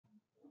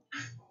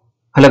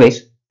Hello guys,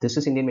 this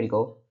is Indian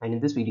Medico and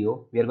in this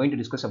video we are going to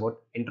discuss about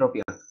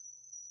entropion.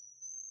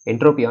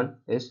 Entropion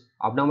is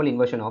abnormal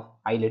inversion of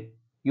eyelid,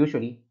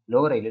 usually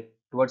lower eyelid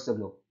towards the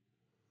globe.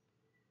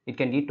 It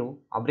can lead to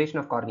abrasion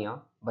of cornea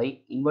by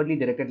inwardly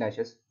directed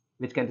lashes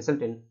which can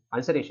result in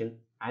ulceration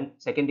and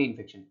secondary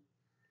infection.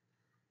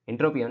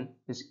 Entropion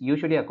is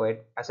usually acquired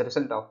as a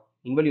result of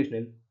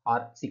involutional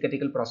or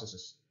cicatricial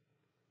processes.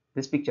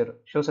 This picture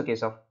shows a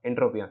case of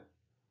entropion.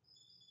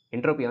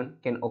 Entropion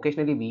can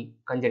occasionally be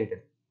congenital.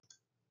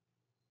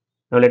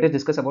 Now let us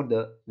discuss about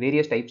the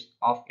various types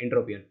of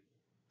entropion.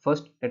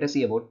 First, let us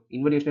see about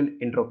involutional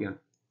entropion.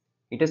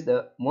 It is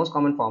the most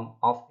common form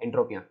of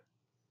entropion.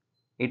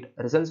 It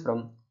results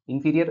from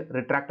inferior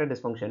retractor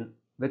dysfunction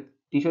with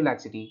tissue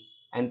laxity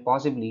and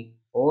possibly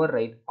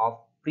override of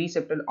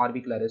preseptal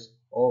orbicularis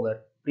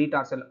over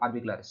pretarsal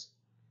orbicularis.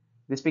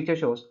 This picture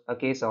shows a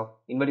case of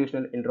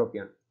involutional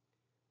entropion.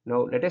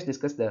 Now let us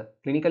discuss the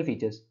clinical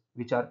features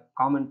which are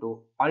common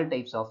to all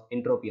types of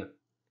entropion.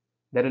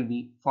 There will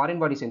be foreign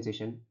body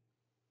sensation,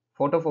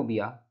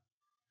 photophobia,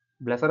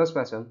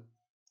 blepharospasm,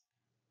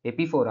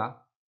 epiphora,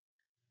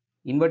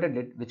 inverted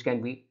lid which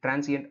can be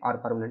transient or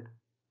permanent.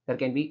 There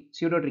can be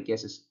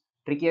pseudotrichiasis.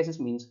 Trichiasis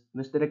means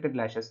misdirected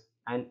lashes,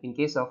 and in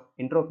case of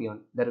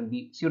entropion there will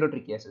be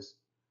pseudotrichiasis.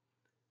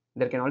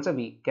 There can also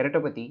be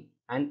keratopathy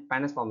and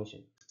pannus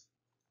formation.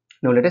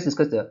 Now let us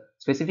discuss the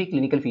specific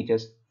clinical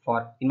features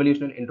for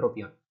involutional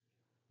entropion.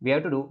 We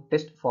have to do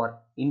test for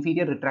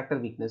inferior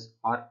retractor weakness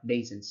or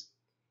dehiscence.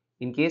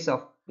 In case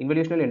of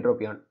involutional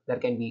entropion, there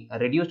can be a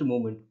reduced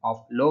movement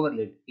of lower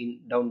lid in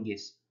down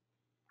gaze.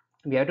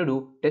 We have to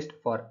do test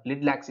for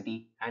lid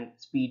laxity and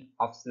speed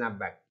of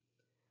snapback.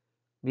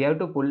 We have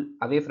to pull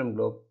away from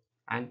globe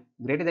and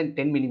greater than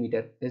 10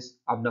 mm is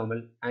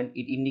abnormal and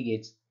it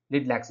indicates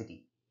lid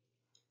laxity.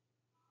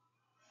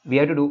 We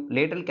have to do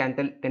lateral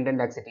canthal tendon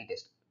laxity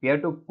test. We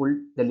have to pull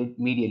the lid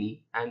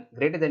medially and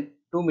greater than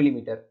 2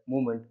 mm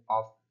movement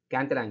of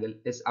canthal angle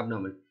is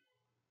abnormal.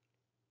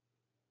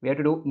 We have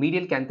to do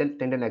medial canthal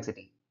tendon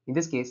laxity. In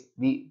this case,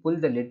 we pull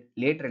the lid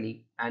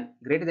laterally and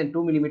greater than 2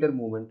 mm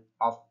movement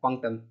of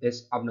punctum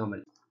is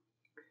abnormal.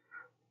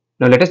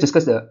 Now let us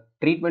discuss the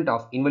treatment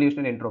of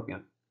involutional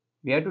entropion.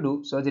 We have to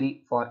do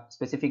surgery for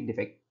specific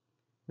defect.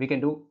 We can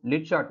do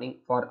lid shortening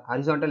for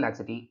horizontal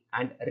laxity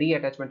and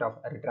reattachment of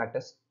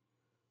retractors.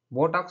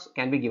 Botox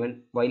can be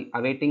given while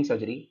awaiting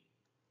surgery.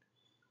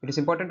 It is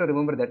important to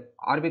remember that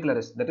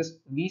orbicularis, that is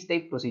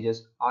V-type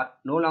procedures, are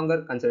no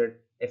longer considered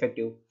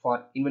effective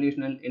for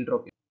involutional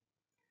entropion.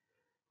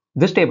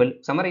 This table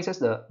summarizes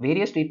the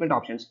various treatment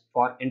options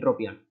for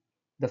entropion.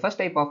 The first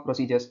type of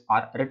procedures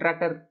are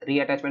retractor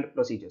reattachment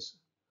procedures.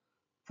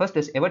 First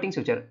is everting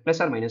suture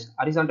plus or minus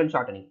horizontal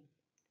shortening.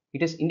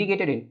 It is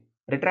indicated in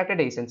retracted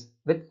dehiscence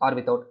with or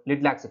without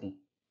lid laxity.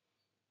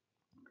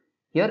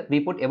 Here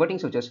we put everting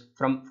sutures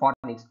from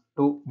fornix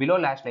to below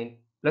lash line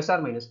plus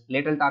or minus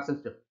lateral tarsal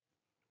strip.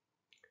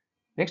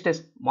 Next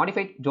is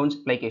modified Jones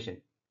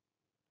plication.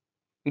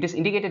 It is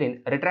indicated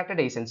in retracted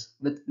dehiscence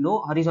with no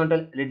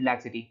horizontal lid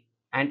laxity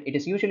and it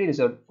is usually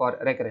reserved for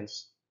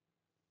recurrence.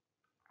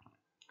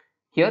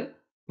 Here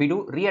we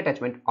do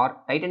reattachment or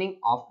tightening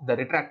of the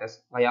retractors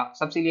via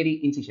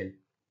subciliary incision.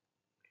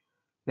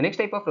 The next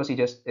type of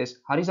procedures is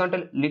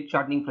horizontal lid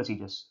shortening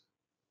procedures.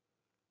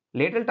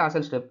 Lateral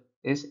tarsal strip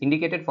is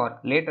indicated for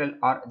lateral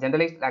or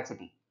generalized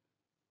laxity.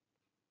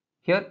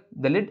 Here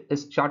the lid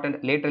is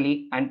shortened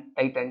laterally and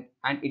tightened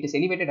and it is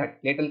elevated at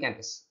lateral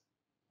canthus.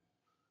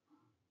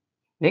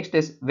 Next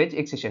is wedge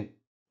excision.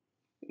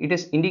 It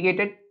is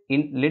indicated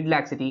in lid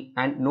laxity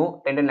and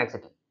no tendon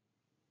laxity.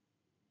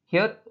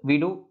 Here we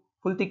do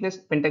full thickness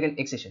pentagon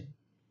excision.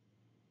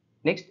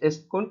 Next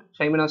is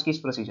Kunt-Szymanowski's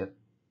procedure.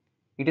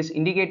 It is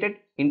indicated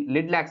in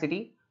lid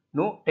laxity,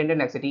 no tendon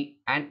laxity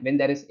and when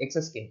there is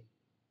excess skin.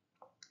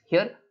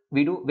 Here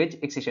we do wedge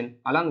excision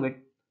along with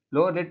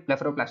lower lid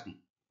blepharoplasty.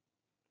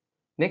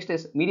 Next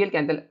is medial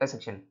canthal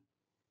resection.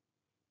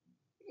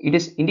 It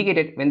is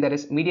indicated when there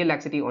is medial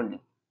laxity only.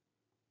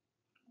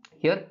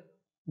 Here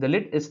the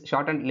lid is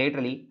shortened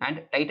laterally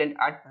and tightened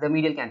at the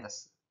medial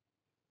canthus.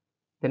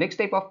 The next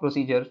type of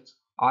procedures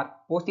are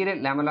posterior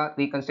lamellar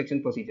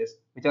reconstruction procedures,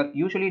 which are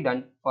usually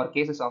done for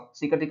cases of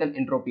cicatricial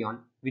entropion,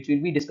 which we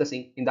will be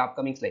discussing in the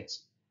upcoming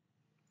slides.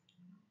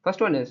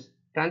 First one is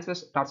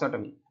transverse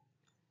tarsotomy.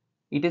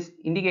 It is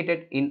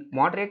indicated in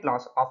moderate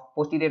loss of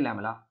posterior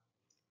lamella.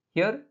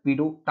 Here we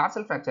do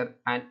tarsal fracture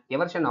and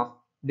eversion of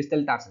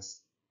distal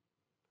tarsus.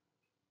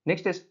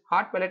 Next is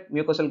hard pellet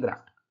mucosal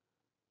graft.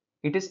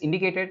 It is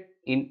indicated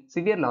in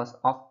severe loss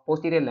of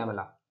posterior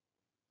lamella.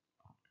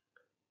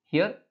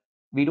 Here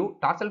we do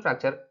tarsal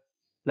fracture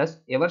plus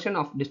eversion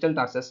of distal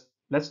tarsus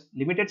plus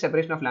limited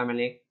separation of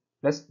lamellae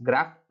plus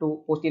graft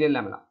to posterior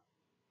lamella.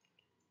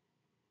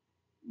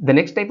 The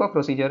next type of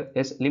procedure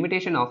is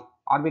limitation of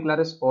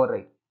orbicularis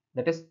override,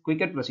 that is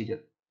Quicket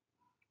procedure.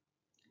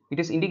 It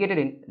is indicated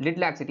in lid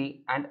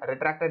laxity and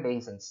retractor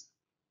dehiscence.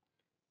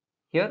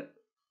 Here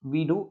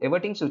we do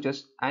everting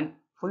sutures and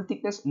full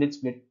thickness lid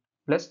split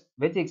plus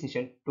wedge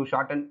excision to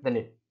shorten the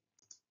lid.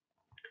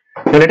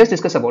 Now let us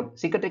discuss about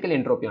cicatricial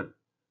entropion.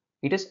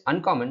 It is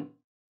uncommon.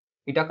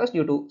 It occurs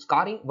due to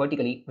scarring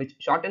vertically, which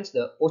shortens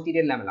the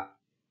posterior lamella.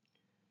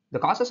 The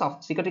causes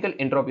of cicatricial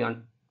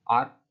entropion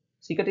are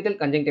cicatricial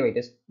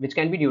conjunctivitis, which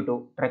can be due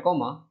to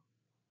trachoma,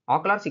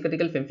 ocular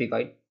cicatricial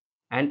pemphigoid,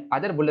 and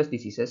other bullous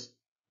diseases.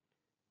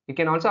 It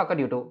can also occur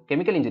due to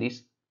chemical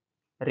injuries,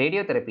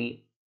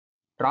 radiotherapy,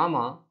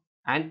 trauma,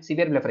 and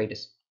severe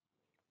blepharitis.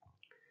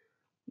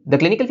 The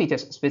clinical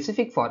features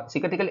specific for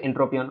cicatricial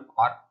entropion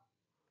are: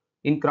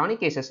 in chronic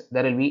cases,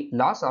 there will be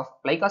loss of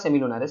plica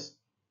semilunaris,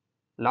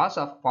 loss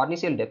of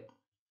farnicial depth,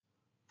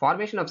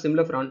 formation of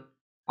symblophron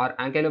or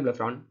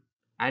ankyloblephron,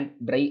 and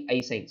dry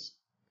eye signs.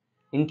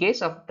 In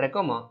case of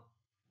trachoma,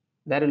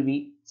 there will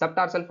be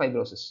subtarsal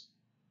fibrosis.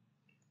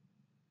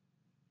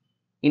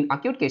 In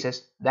acute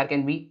cases, there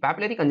can be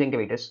papillary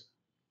conjunctivitis,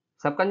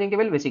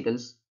 subconjunctival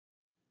vesicles,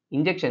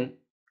 injection,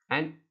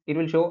 and it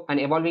will show an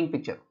evolving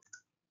picture.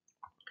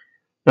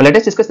 Now let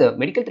us discuss the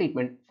medical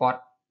treatment for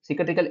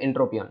cicatricial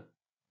entropion.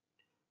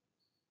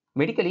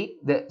 Medically,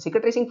 the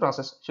cicatrizing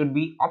process should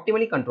be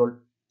optimally controlled,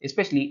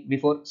 especially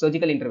before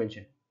surgical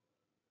intervention.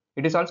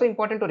 It is also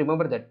important to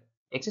remember that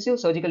excessive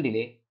surgical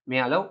delay may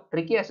allow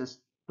trichiasis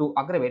to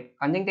aggravate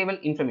conjunctival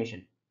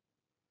inflammation.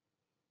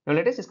 Now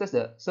let us discuss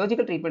the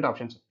surgical treatment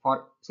options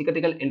for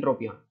cicatricial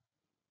entropion.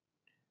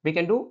 We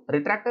can do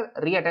retractor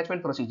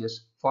reattachment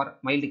procedures for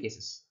mild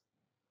cases.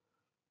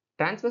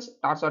 Transverse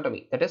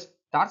tarsotomy, that is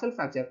tarsal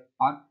fracture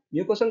or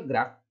mucosal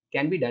graft,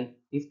 can be done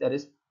if there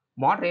is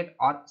moderate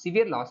or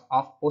severe loss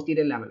of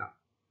posterior lamella.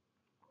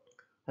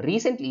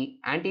 Recently,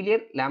 anterior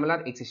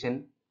lamellar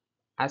excision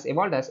has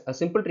evolved as a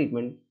simple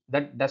treatment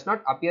that does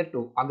not appear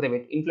to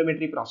aggravate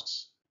inflammatory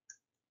process.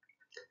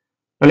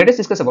 Now let us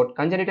discuss about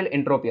congenital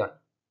entropion.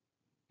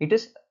 It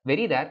is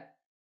very rare.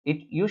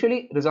 It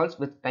usually resolves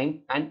with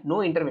time and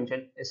no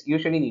intervention is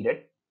usually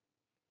needed.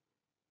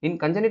 In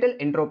congenital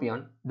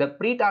entropion, the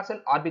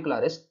pretarsal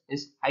orbicularis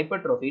is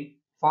hypertrophied,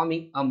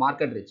 forming a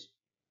marked ridge.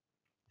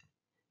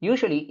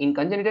 Usually in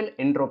congenital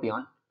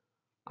entropion,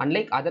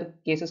 unlike other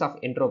cases of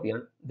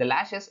entropion, the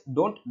lashes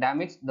don't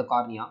damage the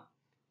cornea,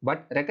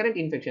 but recurrent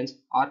infections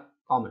are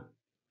common.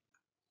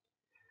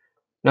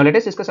 Now let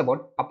us discuss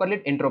about upper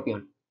lid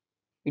entropion.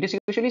 It is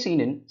usually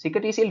seen in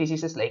cicatricial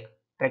diseases like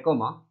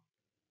trachoma.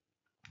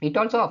 It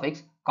also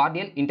affects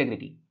corneal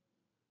integrity.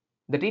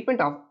 The treatment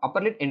of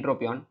upper lid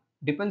entropion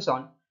depends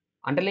on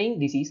underlying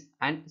disease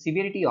and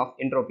severity of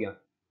entropion.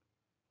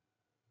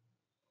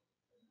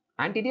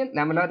 Anterior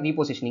lamellar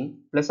repositioning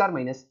plus or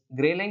minus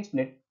gray line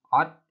split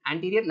or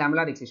anterior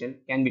lamellar excision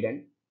can be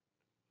done.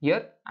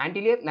 Here,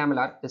 anterior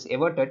lamellar is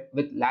everted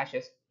with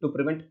lashes to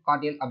prevent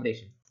corneal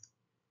abrasion.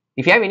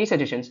 If you have any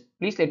suggestions,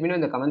 please let me know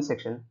in the comments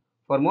section.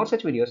 For more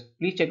such videos,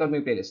 please check out my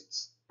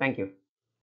playlists. Thank you.